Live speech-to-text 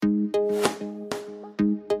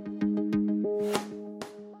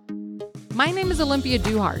My name is Olympia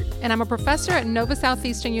Duhart, and I'm a professor at Nova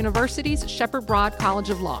Southeastern University's Shepherd Broad College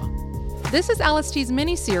of Law. This is LST's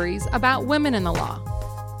mini-series about women in the law.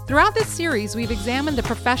 Throughout this series, we've examined the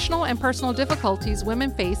professional and personal difficulties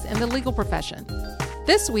women face in the legal profession.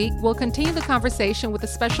 This week, we'll continue the conversation with a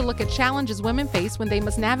special look at challenges women face when they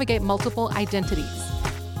must navigate multiple identities.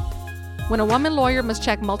 When a woman lawyer must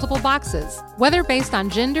check multiple boxes, whether based on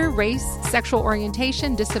gender, race, sexual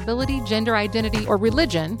orientation, disability, gender identity, or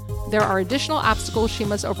religion, there are additional obstacles she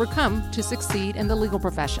must overcome to succeed in the legal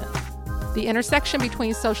profession. The intersection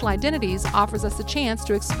between social identities offers us a chance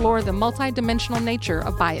to explore the multidimensional nature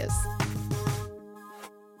of bias.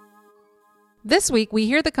 This week, we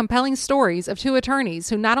hear the compelling stories of two attorneys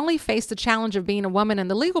who not only face the challenge of being a woman in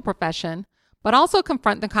the legal profession, but also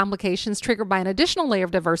confront the complications triggered by an additional layer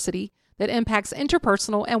of diversity that impacts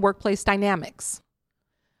interpersonal and workplace dynamics.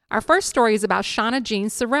 Our first story is about Shauna Jean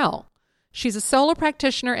Sorrell. She's a solo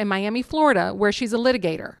practitioner in Miami, Florida, where she's a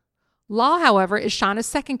litigator. Law, however, is Shauna's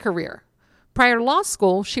second career. Prior to law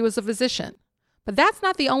school, she was a physician. But that's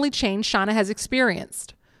not the only change Shauna has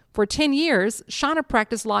experienced. For 10 years, Shauna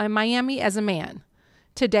practiced law in Miami as a man.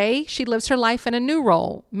 Today, she lives her life in a new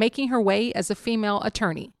role, making her way as a female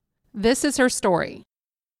attorney. This is her story.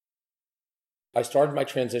 I started my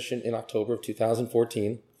transition in October of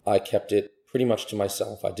 2014. I kept it pretty much to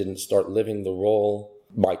myself. I didn't start living the role,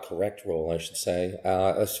 my correct role, I should say,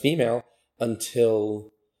 as female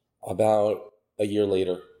until about a year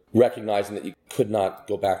later, recognizing that you could not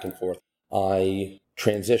go back and forth. I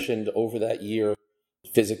transitioned over that year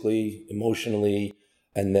physically, emotionally,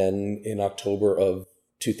 and then in October of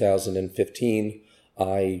 2015,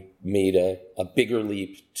 I made a bigger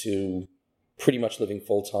leap to pretty much living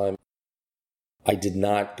full-time. I did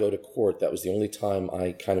not go to court. That was the only time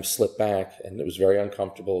I kind of slipped back, and it was very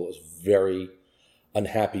uncomfortable. I was very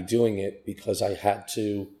unhappy doing it because I had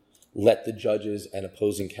to let the judges and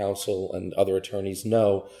opposing counsel and other attorneys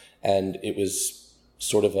know, and it was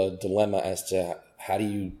sort of a dilemma as to how do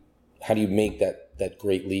you make that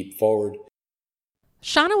great leap forward.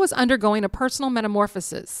 Shauna was undergoing a personal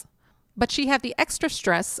metamorphosis, but she had the extra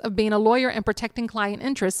stress of being a lawyer and protecting client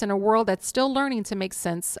interests in a world that's still learning to make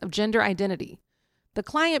sense of gender identity. The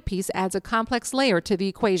client piece adds a complex layer to the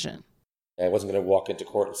equation. I wasn't going to walk into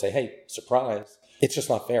court and say, hey, surprise. It's just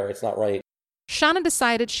not fair. It's not right. Shauna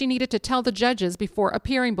decided she needed to tell the judges before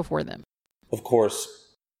appearing before them. Of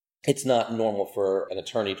course, it's not normal for an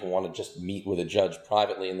attorney to want to just meet with a judge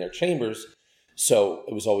privately in their chambers. So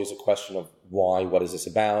it was always a question of why, what is this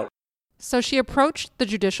about? So she approached the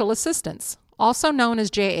judicial assistants, also known as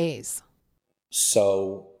JAs.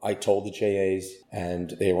 So I told the JAs,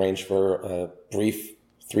 and they arranged for a brief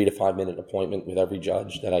 3 to 5 minute appointment with every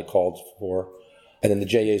judge that I called for. And then the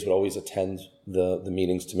JAs would always attend the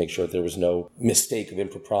meetings to make sure that there was no mistake of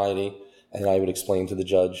impropriety. And I would explain to the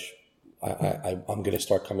judge, I'm going to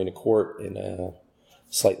start coming to court in a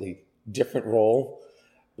slightly different role.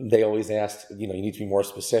 They always asked, you need to be more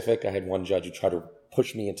specific. I had one judge who tried to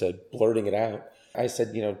push me into blurting it out. I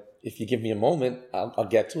said, if you give me a moment, I'll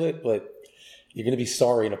get to it, but you're going to be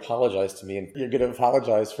sorry and apologize to me, and you're going to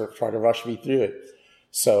apologize for trying to rush me through it.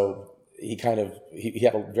 So he had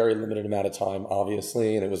a very limited amount of time,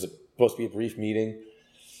 obviously, and it was supposed to be a brief meeting.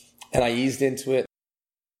 And I eased into it.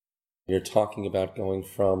 You're talking about going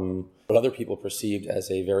from what other people perceived as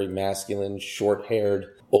a very masculine, short-haired,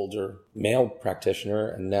 older male practitioner,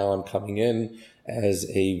 and now I'm coming in as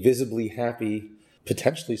a visibly happy,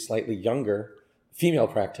 potentially slightly younger female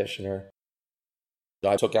practitioner.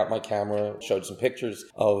 I took out my camera, showed some pictures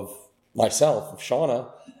of myself, of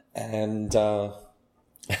Shauna, and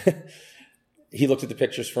he looked at the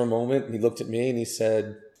pictures for a moment, and he looked at me, and he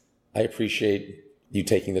said, I appreciate you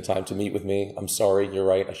taking the time to meet with me. I'm sorry, you're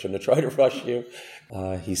right, I shouldn't have tried to rush you.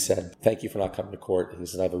 He said, thank you for not coming to court. He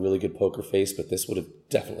said, I have a really good poker face, but this would have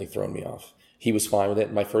definitely thrown me off. He was fine with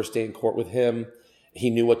it. My first day in court with him, he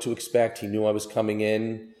knew what to expect. He knew I was coming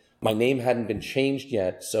in. My name hadn't been changed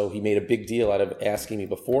yet, so he made a big deal out of asking me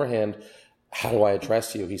beforehand, how do I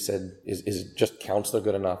address you? He said, is it just counselor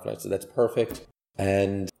good enough? And I said, that's perfect.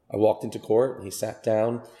 And I walked into court, and he sat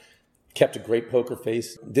down, kept a great poker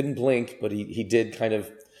face, didn't blink, but he did kind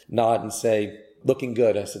of nod and say, looking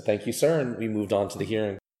good. I said, thank you, sir, and we moved on to the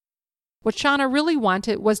hearing. What Shauna really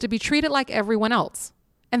wanted was to be treated like everyone else,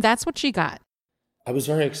 and that's what she got. I was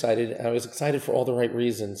very excited. I was excited for all the right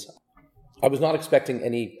reasons. I was not expecting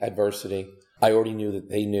any adversity. I already knew that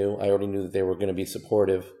they knew. I already knew that they were going to be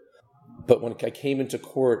supportive. But when I came into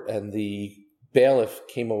court and the bailiff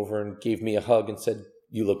came over and gave me a hug and said,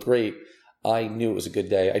 you look great, I knew it was a good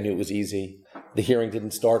day. I knew it was easy. The hearing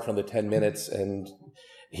didn't start for another 10 minutes, and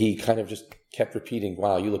he kind of just kept repeating,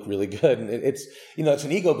 wow, you look really good. And it's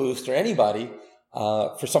an ego boost for anybody,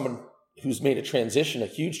 for someone who's made a transition, a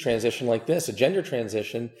huge transition like this, a gender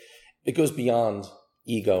transition. It goes beyond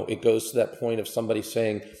ego. It goes to that point of somebody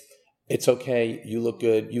saying, it's okay, you look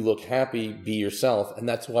good, you look happy, be yourself. And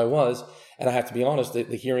that's who I was. And I have to be honest, the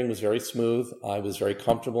hearing was very smooth. I was very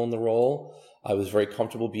comfortable in the role. I was very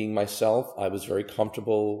comfortable being myself. I was very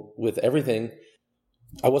comfortable with everything.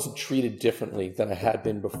 I wasn't treated differently than I had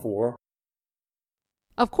been before.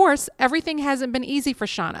 Of course, everything hasn't been easy for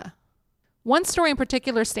Shauna. One story in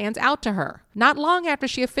particular stands out to her. Not long after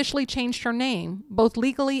she officially changed her name, both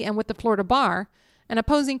legally and with the Florida Bar, an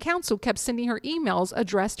opposing counsel kept sending her emails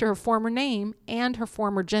addressed to her former name and her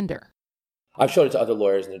former gender. I've showed it to other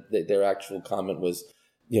lawyers, and their actual comment was,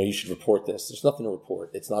 you should report this. There's nothing to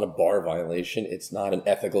report. It's not a bar violation. It's not an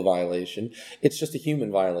ethical violation. It's just a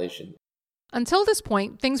human violation. Until this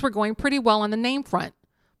point, things were going pretty well on the name front.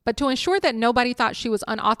 But to ensure that nobody thought she was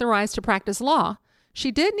unauthorized to practice law,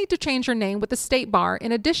 she did need to change her name with the state bar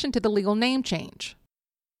in addition to the legal name change.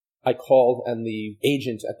 I called, and the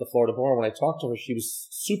agent at the Florida Bar, when I talked to her, she was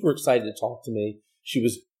super excited to talk to me. She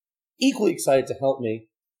was equally excited to help me.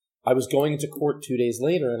 I was going into court 2 days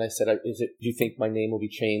later, and I said, do you think my name will be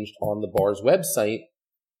changed on the bar's website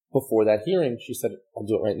before that hearing? She said, I'll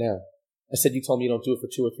do it right now. I said, you told me you don't do it for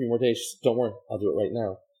 2 or 3 more days. She said, don't worry, I'll do it right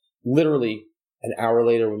now. Literally, an hour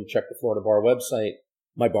later, when you check the Florida Bar website,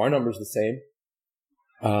 my bar number's the same.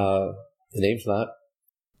 The name's not.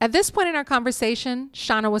 At this point in our conversation,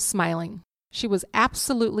 Shauna was smiling. She was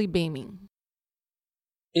absolutely beaming.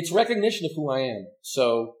 It's recognition of who I am.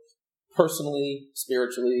 So personally,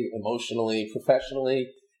 spiritually, emotionally, professionally,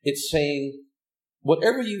 it's saying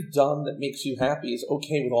whatever you've done that makes you happy is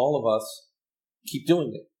okay with all of us. Keep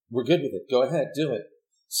doing it. We're good with it. Go ahead, do it.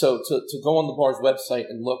 So to go on the bar's website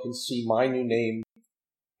and look and see my new name,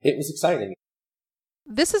 it was exciting.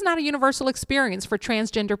 This is not a universal experience for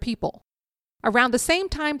transgender people. Around the same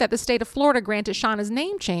time that the state of Florida granted Shauna's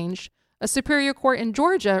name change, a superior court in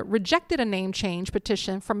Georgia rejected a name change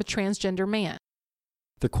petition from a transgender man.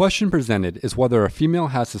 The question presented is whether a female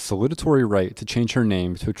has the salutatory right to change her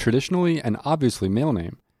name to a traditionally and obviously male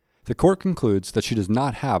name. The court concludes that she does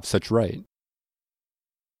not have such right.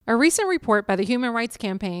 A recent report by the Human Rights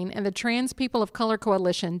Campaign and the Trans People of Color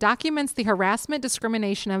Coalition documents the harassment,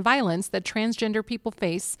 discrimination, and violence that transgender people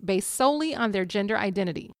face based solely on their gender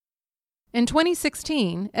identity. In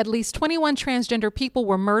 2016, at least 21 transgender people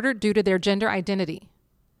were murdered due to their gender identity.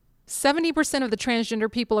 70% of the transgender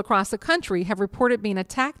people across the country have reported being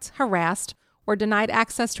attacked, harassed, or denied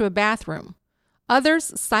access to a bathroom.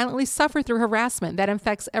 Others silently suffer through harassment that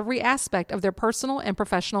infects every aspect of their personal and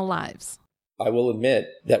professional lives. I will admit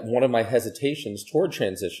that one of my hesitations toward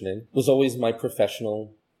transitioning was always my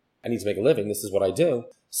professional, I need to make a living, this is what I do.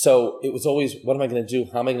 So it was always, what am I going to do?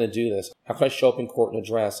 How am I going to do this? How can I show up in court and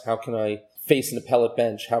address? How can I face an appellate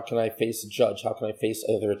bench? How can I face a judge? How can I face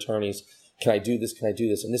other attorneys? Can I do this? Can I do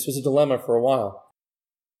this? And this was a dilemma for a while.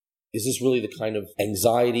 Is this really the kind of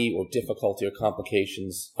anxiety or difficulty or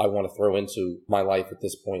complications I want to throw into my life at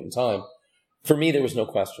this point in time? For me, there was no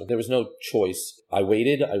question. There was no choice. I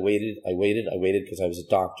waited because I was a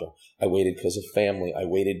doctor. I waited because of family. I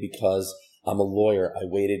waited because I'm a lawyer. I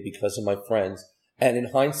waited because of my friends. And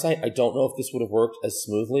in hindsight, I don't know if this would have worked as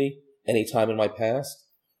smoothly any time in my past.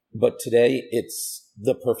 But today, it's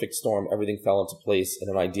the perfect storm. Everything fell into place in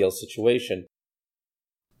an ideal situation.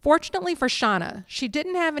 Fortunately for Shauna, she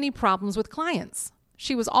didn't have any problems with clients.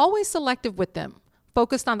 She was always selective with them,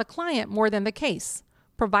 focused on the client more than the case,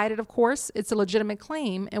 provided, of course, it's a legitimate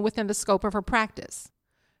claim and within the scope of her practice.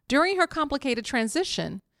 During her complicated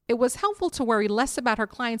transition, it was helpful to worry less about her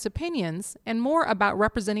clients' opinions and more about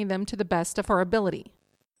representing them to the best of her ability.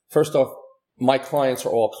 First off, my clients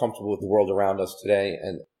are all comfortable with the world around us today,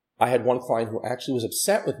 and I had one client who actually was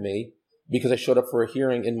upset with me because I showed up for a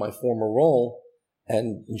hearing in my former role,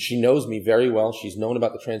 and she knows me very well. She's known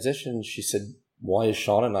about the transition. She said, why is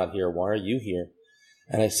Shauna not here? Why are you here?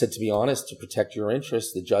 And I said, to be honest, to protect your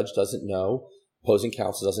interests, the judge doesn't know, opposing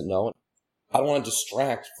counsel doesn't know. I don't want to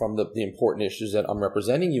distract from the important issues that I'm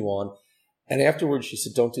representing you on. And afterwards, she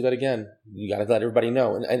said, don't do that again. You got to let everybody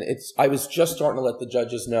know. And I was just starting to let the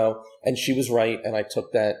judges know, and she was right, and I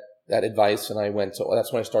took that advice, and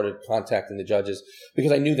that's when I started contacting the judges,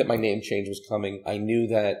 because I knew that my name change was coming. I knew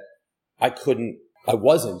that I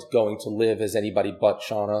wasn't going to live as anybody but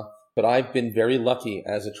Shauna, but I've been very lucky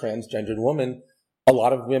as a transgendered woman. A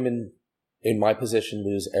lot of women in my position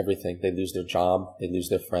lose everything. They lose their job, they lose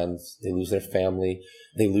their friends, they lose their family,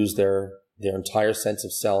 they lose their entire sense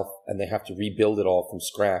of self, and they have to rebuild it all from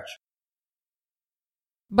scratch.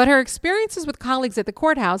 But her experiences with colleagues at the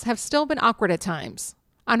courthouse have still been awkward at times.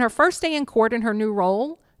 On her first day in court in her new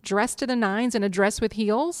role, dressed to the nines in a dress with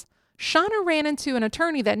heels, Shauna ran into an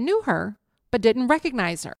attorney that knew her but didn't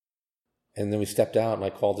recognize her. And then we stepped out and I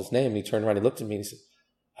called his name and he turned around and looked at me and he said,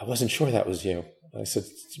 "I wasn't sure that was you." I said,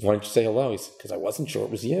 "Why didn't you say hello?" He said, "Because I wasn't sure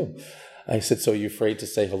it was you." I said, "So you're afraid to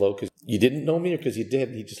say hello because you didn't know me or because you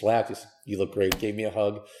did?" He just laughed. He said, "You look great." Gave me a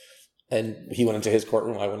hug. And he went into his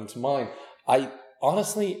courtroom. I went into mine. I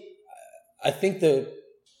think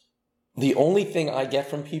the only thing I get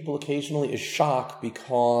from people occasionally is shock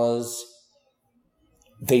because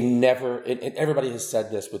they never, and everybody has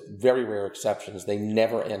said this with very rare exceptions, they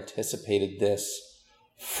never anticipated this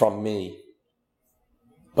from me.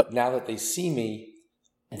 But now that they see me,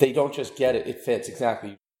 they don't just get it, it fits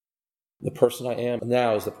exactly. The person I am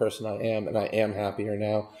now is the person I am, and I am happier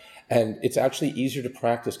now. And it's actually easier to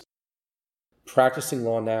practice. Practicing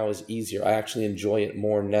law now is easier. I actually enjoy it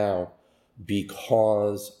more now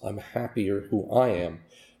because I'm happier who I am,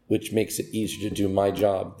 which makes it easier to do my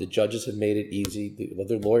job. The judges have made it easy. The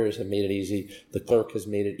other lawyers have made it easy. The clerk has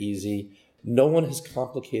made it easy. No one has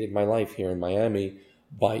complicated my life here in Miami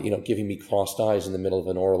by, giving me crossed eyes in the middle of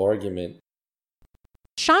an oral argument.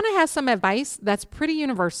 Shauna has some advice that's pretty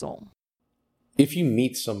universal. If you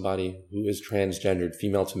meet somebody who is transgendered,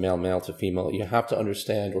 female to male, male to female, you have to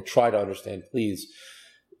understand, or try to understand, please,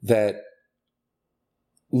 that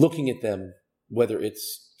looking at them, whether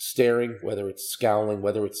it's staring, whether it's scowling,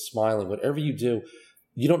 whether it's smiling, whatever you do,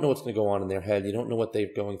 you don't know what's going to go on in their head. You don't know what they're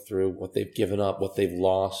going through, what they've given up, what they've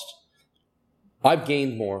lost. I've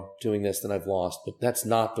gained more doing this than I've lost, but that's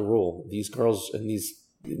not the rule. These girls and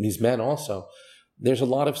these men also, there's a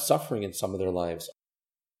lot of suffering in some of their lives.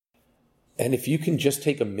 And if you can just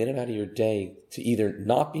take a minute out of your day to either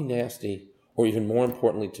not be nasty or even more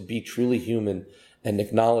importantly, to be truly human and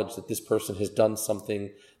acknowledge that this person has done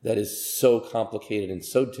something that is so complicated and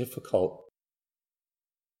so difficult,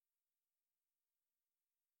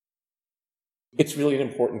 it's really an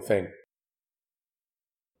important thing.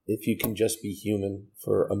 If you can just be human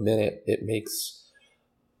for a minute, it makes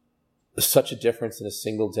such a difference in a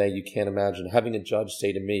single day you can't imagine. Having a judge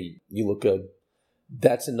say to me, "You look good,"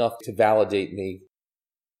 that's enough to validate me.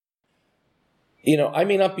 I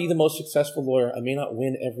may not be the most successful lawyer. I may not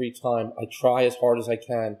win every time. I try as hard as I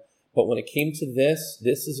can. But when it came to this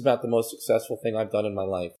is about the most successful thing I've done in my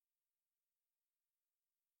life.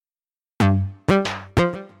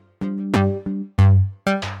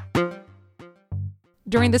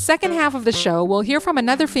 During the second half of the show, we'll hear from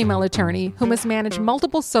another female attorney who must manage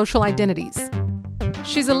multiple social identities.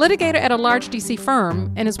 She's a litigator at a large D.C.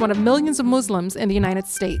 firm and is one of millions of Muslims in the United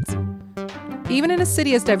States. Even in a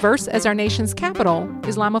city as diverse as our nation's capital,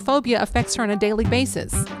 Islamophobia affects her on a daily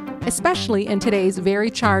basis, especially in today's very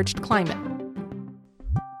charged climate.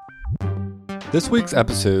 This week's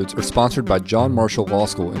episodes are sponsored by John Marshall Law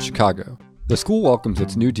School in Chicago. The school welcomes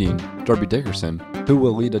its new dean, Darby Dickerson, who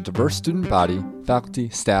will lead a diverse student body, faculty,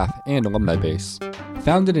 staff, and alumni base.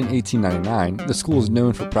 Founded in 1899, the school is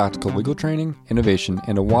known for practical legal training, innovation,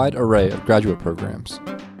 and a wide array of graduate programs.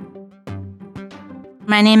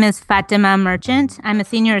 My name is Fatima Merchant. I'm a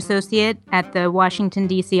senior associate at the Washington,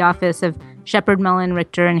 D.C. office of Shepard, Mellon,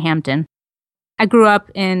 Richter, and Hampton. I grew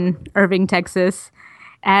up in Irving, Texas.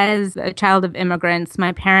 As a child of immigrants,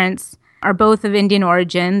 my parents are both of Indian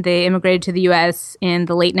origin. They immigrated to the U.S. in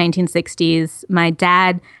the late 1960s. My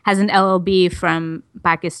dad has an LLB from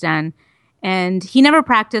Pakistan, and he never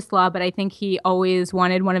practiced law, but I think he always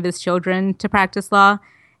wanted one of his children to practice law.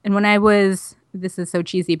 And this is so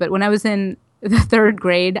cheesy, but when I was in the third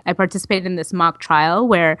grade, I participated in this mock trial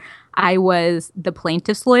where I was the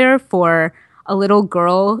plaintiff's lawyer for a little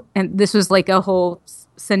girl. And this was like a whole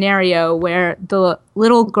scenario where the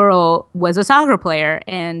little girl was a soccer player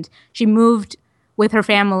and she moved with her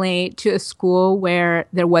family to a school where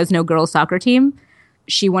there was no girls' soccer team.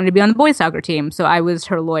 She wanted to be on the boys' soccer team. So I was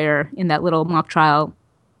her lawyer in that little mock trial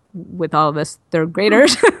with all of us third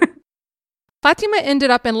graders. Fatima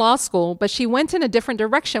ended up in law school, but she went in a different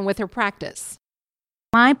direction with her practice.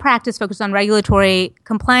 My practice focused on regulatory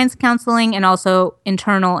compliance counseling and also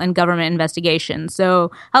internal and government investigations.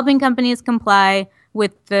 So helping companies comply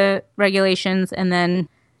with the regulations and then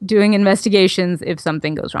doing investigations if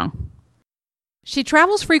something goes wrong. She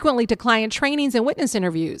travels frequently to client trainings and witness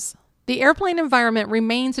interviews. The airplane environment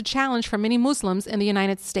remains a challenge for many Muslims in the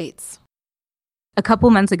United States. A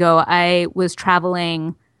couple months ago, I was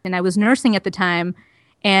traveling and I was nursing at the time,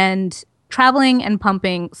 and traveling and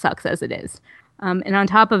pumping sucks as it is. And on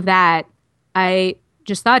top of that, I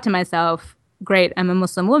just thought to myself, great, I'm a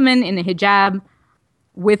Muslim woman in a hijab.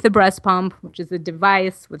 with the breast pump, which is a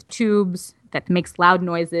device with tubes that makes loud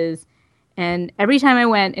noises. And every time I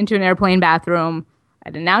went into an airplane bathroom,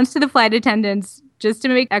 I'd announce to the flight attendants, just to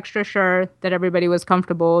make extra sure that everybody was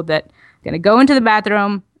comfortable, that I'm going to go into the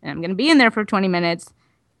bathroom and I'm going to be in there for 20 minutes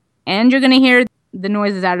and you're going to hear the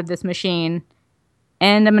noises out of this machine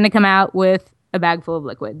and I'm going to come out with a bag full of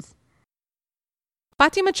liquids.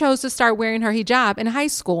 Fatima chose to start wearing her hijab in high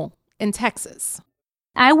school in Texas.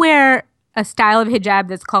 I wear a style of hijab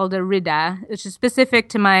that's called a rida, which is specific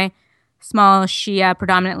to my small Shia,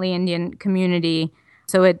 predominantly Indian community.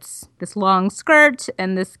 So it's this long skirt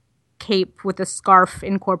and this cape with a scarf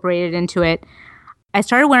incorporated into it. I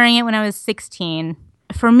started wearing it when I was 16.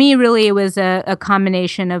 For me, really, it was a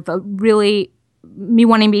combination of really me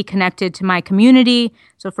wanting to be connected to my community.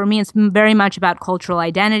 So for me, it's very much about cultural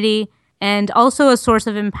identity and also a source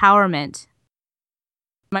of empowerment.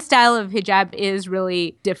 My style of hijab is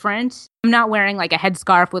really different. I'm not wearing like a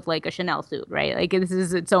headscarf with like a Chanel suit, right? Like this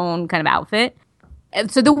is its own kind of outfit. And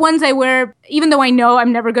so the ones I wear, even though I know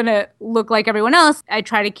I'm never going to look like everyone else, I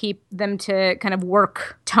try to keep them to kind of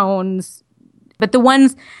work tones. But the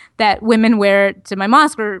ones that women wear to my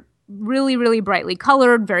mosque are really, really brightly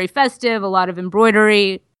colored, very festive, a lot of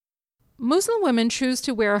embroidery. Muslim women choose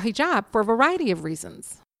to wear a hijab for a variety of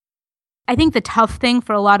reasons. I think the tough thing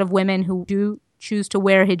for a lot of women who do choose to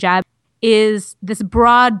wear hijab is this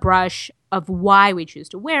broad brush of why we choose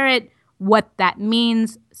to wear it, what that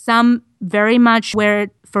means. Some very much wear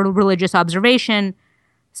it for religious observation,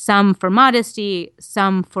 some for modesty,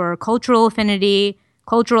 some for cultural affinity,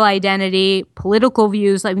 cultural identity, political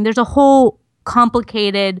views. I mean, there's a whole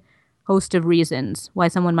complicated host of reasons why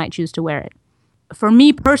someone might choose to wear it. For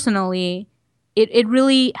me personally, it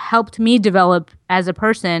really helped me develop as a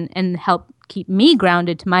person and help keep me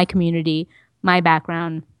grounded to my community, my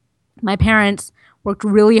background. My parents worked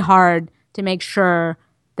really hard to make sure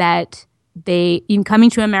that they, in coming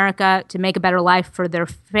to America to make a better life for their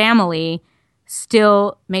family,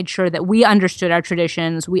 still made sure that we understood our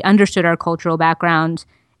traditions, we understood our cultural background,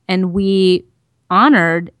 and we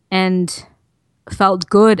honored and felt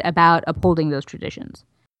good about upholding those traditions.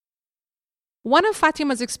 One of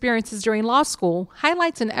Fatima's experiences during law school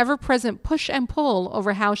highlights an ever-present push and pull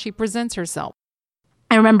over how she presents herself.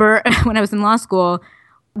 I remember when I was in law school,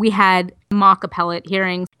 we had mock appellate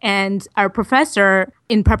hearings, and our professor,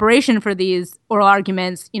 in preparation for these oral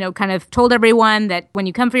arguments, kind of told everyone that when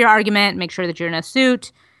you come for your argument, make sure that you're in a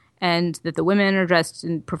suit and that the women are dressed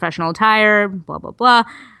in professional attire, blah, blah, blah.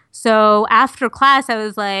 So after class, I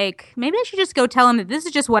was like, maybe I should just go tell him that this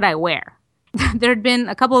is just what I wear. There had been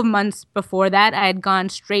a couple of months before that, I had gone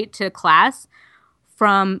straight to class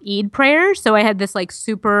from Eid prayer. So I had this like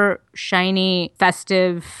super shiny,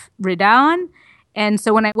 festive rida on. And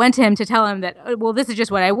so when I went to him to tell him that, well, this is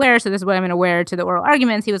just what I wear, so this is what I'm going to wear to the oral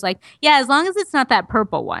arguments, he was like, yeah, as long as it's not that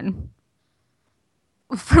purple one.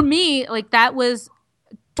 For me, like that was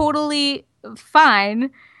totally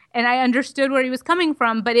fine. And I understood where he was coming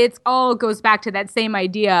from, but it all goes back to that same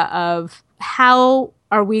idea of how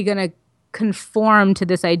are we going to conform to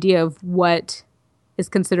this idea of what is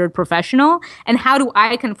considered professional, and how do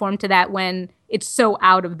I conform to that when it's so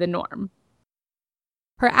out of the norm?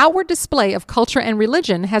 Her outward display of culture and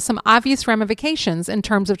religion has some obvious ramifications in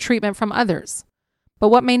terms of treatment from others. But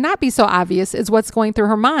what may not be so obvious is what's going through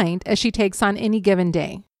her mind as she takes on any given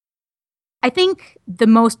day. I think the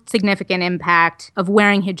most significant impact of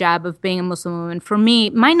wearing hijab, of being a Muslim woman, for me,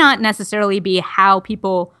 might not necessarily be how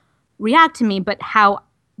people react to me, but how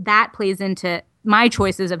that plays into my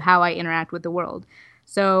choices of how I interact with the world.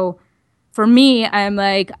 So for me, I'm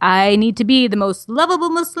like, I need to be the most lovable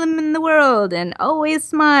Muslim in the world and always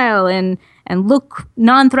smile and look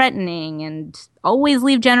non-threatening and always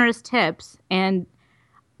leave generous tips and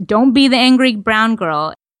don't be the angry brown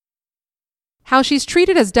girl. How she's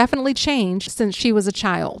treated has definitely changed since she was a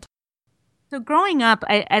child. So growing up,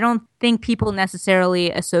 I don't think people necessarily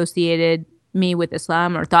associated me with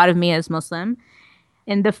Islam or thought of me as Muslim.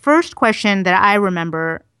 And the first question that I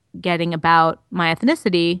remember getting about my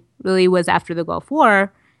ethnicity really was after the Gulf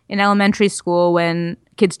War in elementary school, when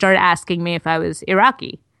kids started asking me if I was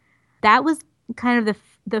Iraqi. That was kind of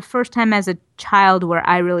the first time as a child where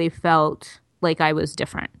I really felt like I was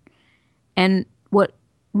different. And what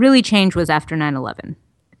really changed was after 9/11.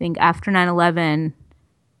 I think after 9/11,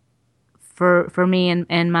 for me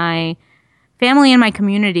and my family and my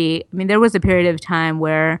community, I mean, there was a period of time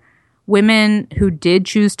where women who did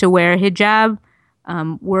choose to wear hijab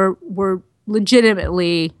were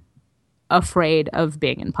legitimately afraid of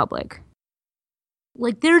being in public.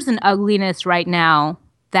 Like, there's an ugliness right now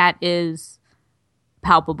that is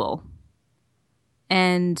palpable.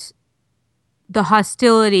 And the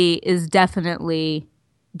hostility is definitely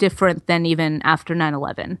different than even after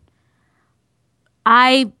 9/11.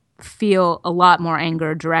 I feel a lot more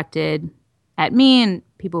anger directed at me and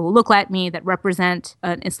people who look like me that represent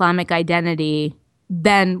an Islamic identity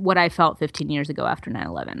than what I felt 15 years ago after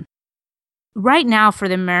 9/11. Right now, for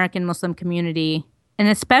the American Muslim community, and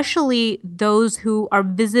especially those who are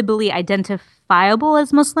visibly identifiable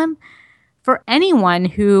as Muslim, for anyone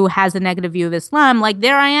who has a negative view of Islam, like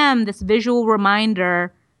there I am, this visual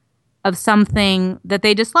reminder of something that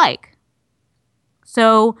they dislike.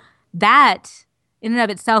 So that in and of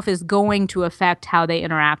itself is going to affect how they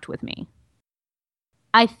interact with me.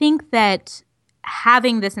 I think that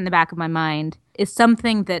having this in the back of my mind is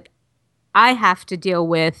something that I have to deal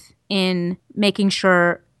with in making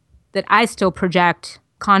sure that I still project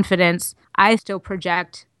confidence, I still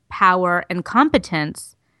project power and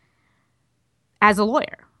competence as a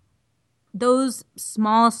lawyer. Those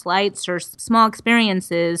small slights or small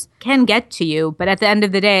experiences can get to you, but at the end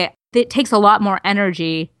of the day, it takes a lot more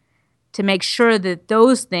energy to make sure that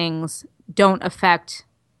those things don't affect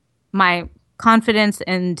my confidence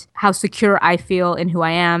and how secure I feel in who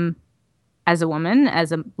I am as a woman,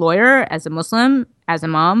 as a lawyer, as a Muslim, as a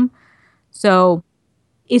mom. So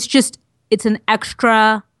it's an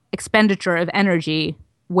extra expenditure of energy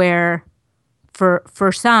where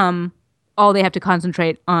for some, all they have to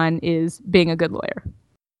concentrate on is being a good lawyer.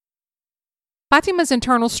 Fatima's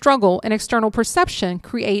internal struggle and external perception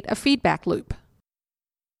create a feedback loop.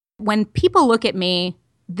 When people look at me,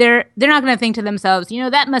 they're not going to think to themselves,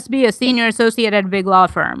 that must be a senior associate at a big law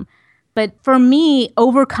firm. But for me,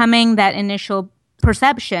 overcoming that initial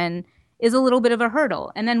perception is a little bit of a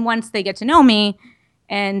hurdle. And then once they get to know me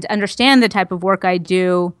and understand the type of work I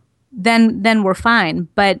do, then we're fine.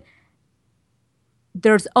 But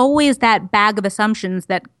there's always that bag of assumptions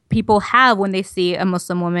that people have when they see a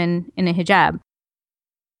Muslim woman in a hijab.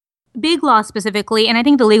 Big law specifically, and I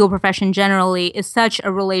think the legal profession generally, is such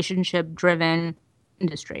a relationship-driven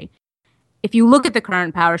industry. If you look at the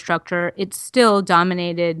current power structure, it's still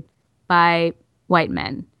dominated by white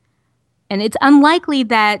men. And it's unlikely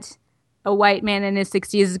that a white man in his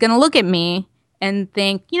 60s is going to look at me and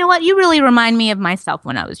think, you know what, you really remind me of myself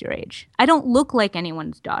when I was your age. I don't look like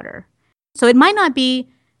anyone's daughter. So it might not be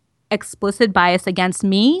explicit bias against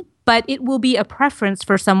me, but it will be a preference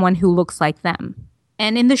for someone who looks like them.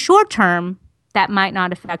 And in the short term, that might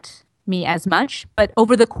not affect me as much. But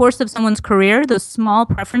over the course of someone's career, those small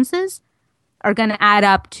preferences are going to add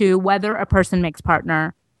up to whether a person makes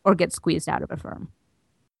partner or gets squeezed out of a firm.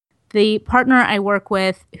 The partner I work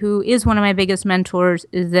with, who is one of my biggest mentors,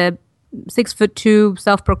 is a 6'2",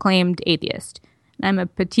 self-proclaimed atheist. I'm a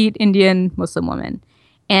petite Indian Muslim woman.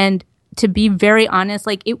 And to be very honest,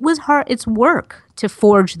 it was hard. It's work to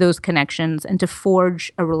forge those connections and to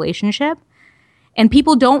forge a relationship. And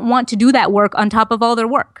people don't want to do that work on top of all their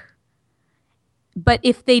work. But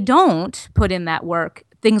if they don't put in that work,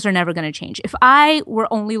 things are never going to change. If I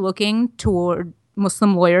were only looking toward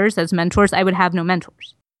Muslim lawyers as mentors, I would have no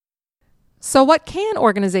mentors. So what can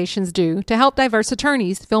organizations do to help diverse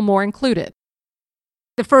attorneys feel more included?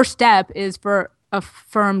 The first step is for a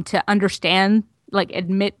firm to understand,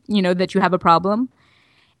 admit, that you have a problem.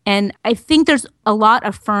 And I think there's a lot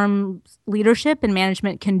of firm leadership and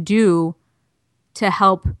management can do to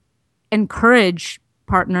help encourage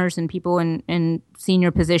partners and people in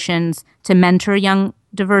senior positions to mentor young,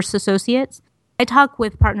 diverse associates. I talk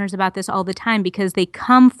with partners about this all the time because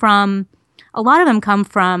a lot of them come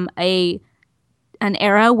from an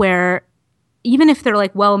era where, even if they're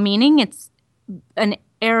well-meaning, it's an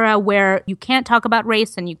era where you can't talk about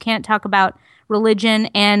race and you can't talk about religion,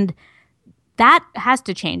 and that has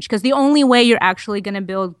to change because the only way you're actually going to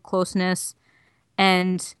build closeness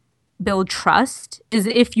and build trust is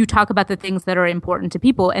if you talk about the things that are important to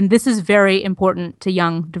people, and this is very important to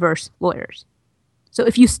young, diverse lawyers. So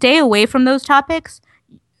if you stay away from those topics,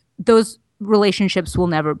 those relationships will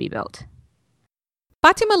never be built.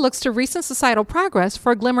 Fatima looks to recent societal progress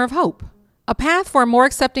for a glimmer of hope, a path for a more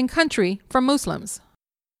accepting country for Muslims.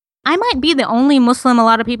 I might be the only Muslim a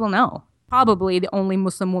lot of people know, probably the only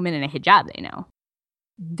Muslim woman in a hijab they know.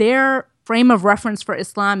 Their frame of reference for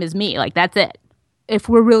Islam is me, that's it. If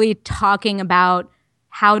we're really talking about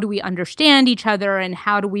how do we understand each other and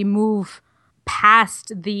how do we move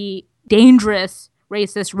past the dangerous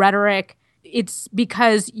racist rhetoric, it's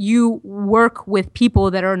because you work with people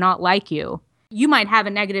that are not like you. You might have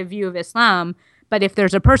a negative view of Islam, but if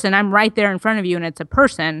there's a person, I'm right there in front of you and it's a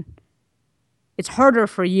person, it's harder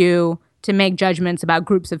for you to make judgments about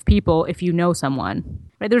groups of people if you know someone.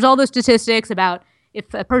 Right? There's all those statistics about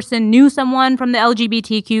if a person knew someone from the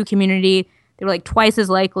LGBTQ community, they were like twice as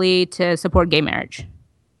likely to support gay marriage.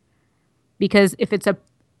 Because if it's a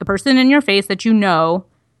person in your face that you know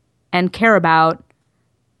and care about,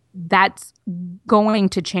 that's going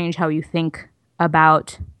to change how you think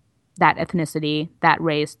about that ethnicity, that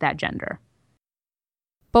race, that gender.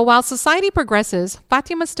 But while society progresses,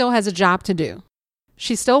 Fatima still has a job to do.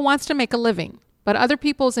 She still wants to make a living, but other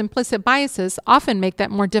people's implicit biases often make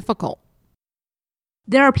that more difficult.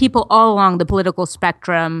 There are people all along the political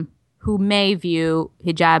spectrum who may view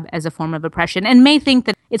hijab as a form of oppression and may think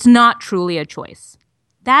that it's not truly a choice.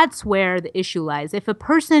 That's where the issue lies. If a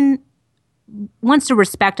person wants to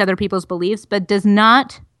respect other people's beliefs but does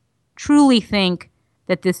not truly think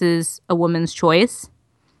that this is a woman's choice,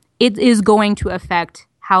 it is going to affect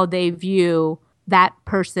how they view that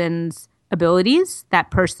person's abilities, that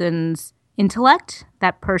person's intellect,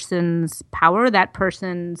 that person's power, that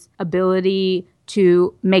person's ability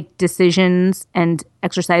to make decisions and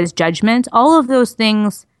exercise judgment. All of those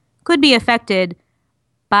things could be affected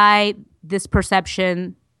by this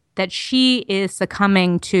perception that she is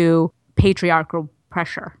succumbing to patriarchal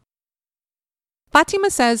pressure. Fatima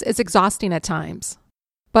says it's exhausting at times,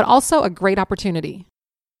 but also a great opportunity.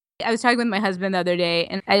 I was talking with my husband the other day,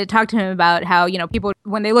 and I talked to him about how, people,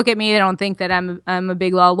 when they look at me, they don't think that I'm a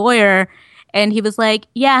big law lawyer. And he was like,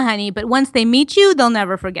 yeah, honey, but once they meet you, they'll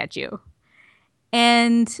never forget you.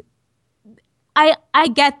 And I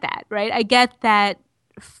get that, right? I get that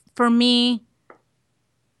for me,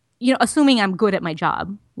 assuming I'm good at my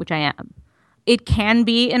job, which I am, it can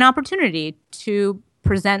be an opportunity to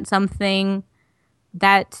present something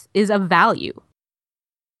that is of value.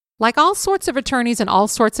 Like all sorts of attorneys in all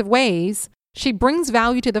sorts of ways, she brings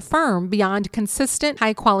value to the firm beyond consistent,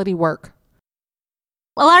 high-quality work.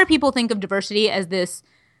 A lot of people think of diversity as this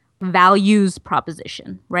values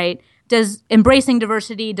proposition, right? Does embracing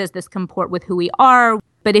diversity, does this comport with who we are?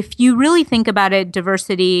 But if you really think about it,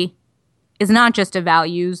 diversity is not just a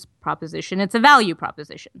values proposition, it's a value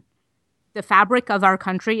proposition. The fabric of our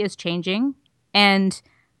country is changing, and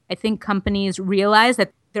I think companies realize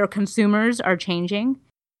that their consumers are changing.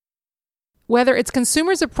 Whether it's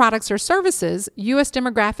consumers of products or services, U.S.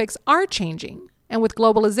 demographics are changing. And with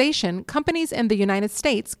globalization, companies in the United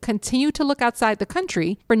States continue to look outside the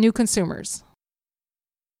country for new consumers.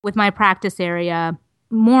 With my practice area,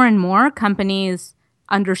 more and more companies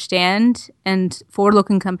understand, and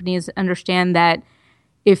forward-looking companies understand, that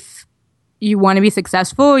if you want to be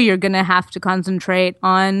successful, you're going to have to concentrate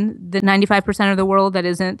on the 95% of the world that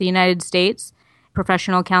isn't the United States.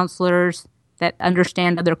 Professional counselors that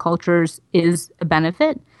understand other cultures is a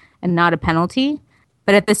benefit and not a penalty.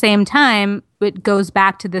 But at the same time, it goes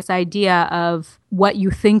back to this idea of what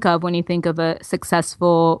you think of when you think of a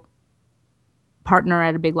successful partner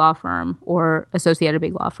at a big law firm or associate at a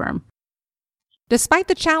big law firm. Despite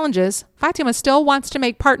the challenges, Fatima still wants to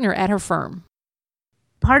make partner at her firm.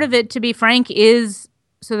 Part of it, to be frank, is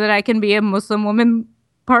so that I can be a Muslim woman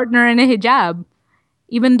partner in a hijab,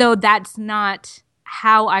 even though that's not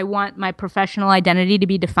how I want my professional identity to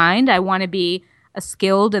be defined. I want to be a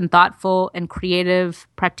skilled and thoughtful and creative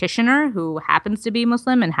practitioner who happens to be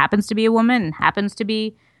Muslim and happens to be a woman and happens to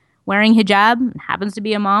be wearing hijab and happens to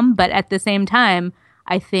be a mom. But at the same time,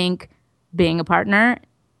 I think being a partner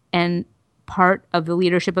and part of the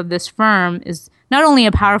leadership of this firm is not only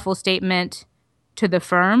a powerful statement to the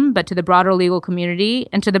firm, but to the broader legal community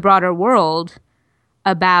and to the broader world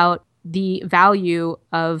about the value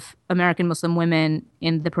of American Muslim women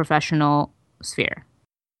in the professional sphere.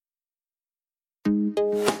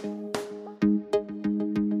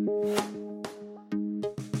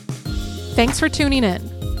 Thanks for tuning in.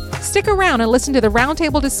 Stick around and listen to the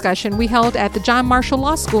roundtable discussion we held at the John Marshall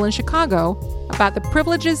Law School in Chicago about the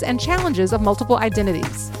privileges and challenges of multiple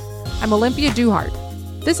identities. I'm Olympia Duhart.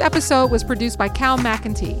 This episode was produced by Cal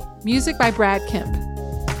McEntee, music by Brad Kemp.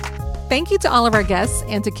 Thank you to all of our guests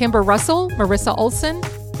and to Kimber Russell, Marissa Olson,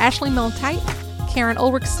 Ashley Milne-Tite, Karen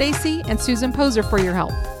Ulrich Stacy, and Susan Poser for your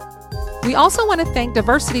help. We also want to thank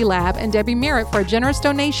Diversity Lab and Debbie Merritt for a generous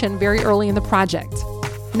donation very early in the project.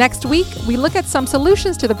 Next week, we look at some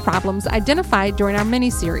solutions to the problems identified during our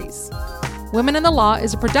mini-series. Women in the Law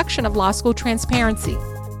is a production of Law School Transparency.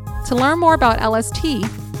 To learn more about LST,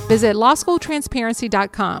 visit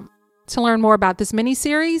lawschooltransparency.com. To learn more about this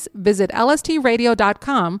mini-series, visit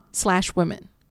lstradio.com/women.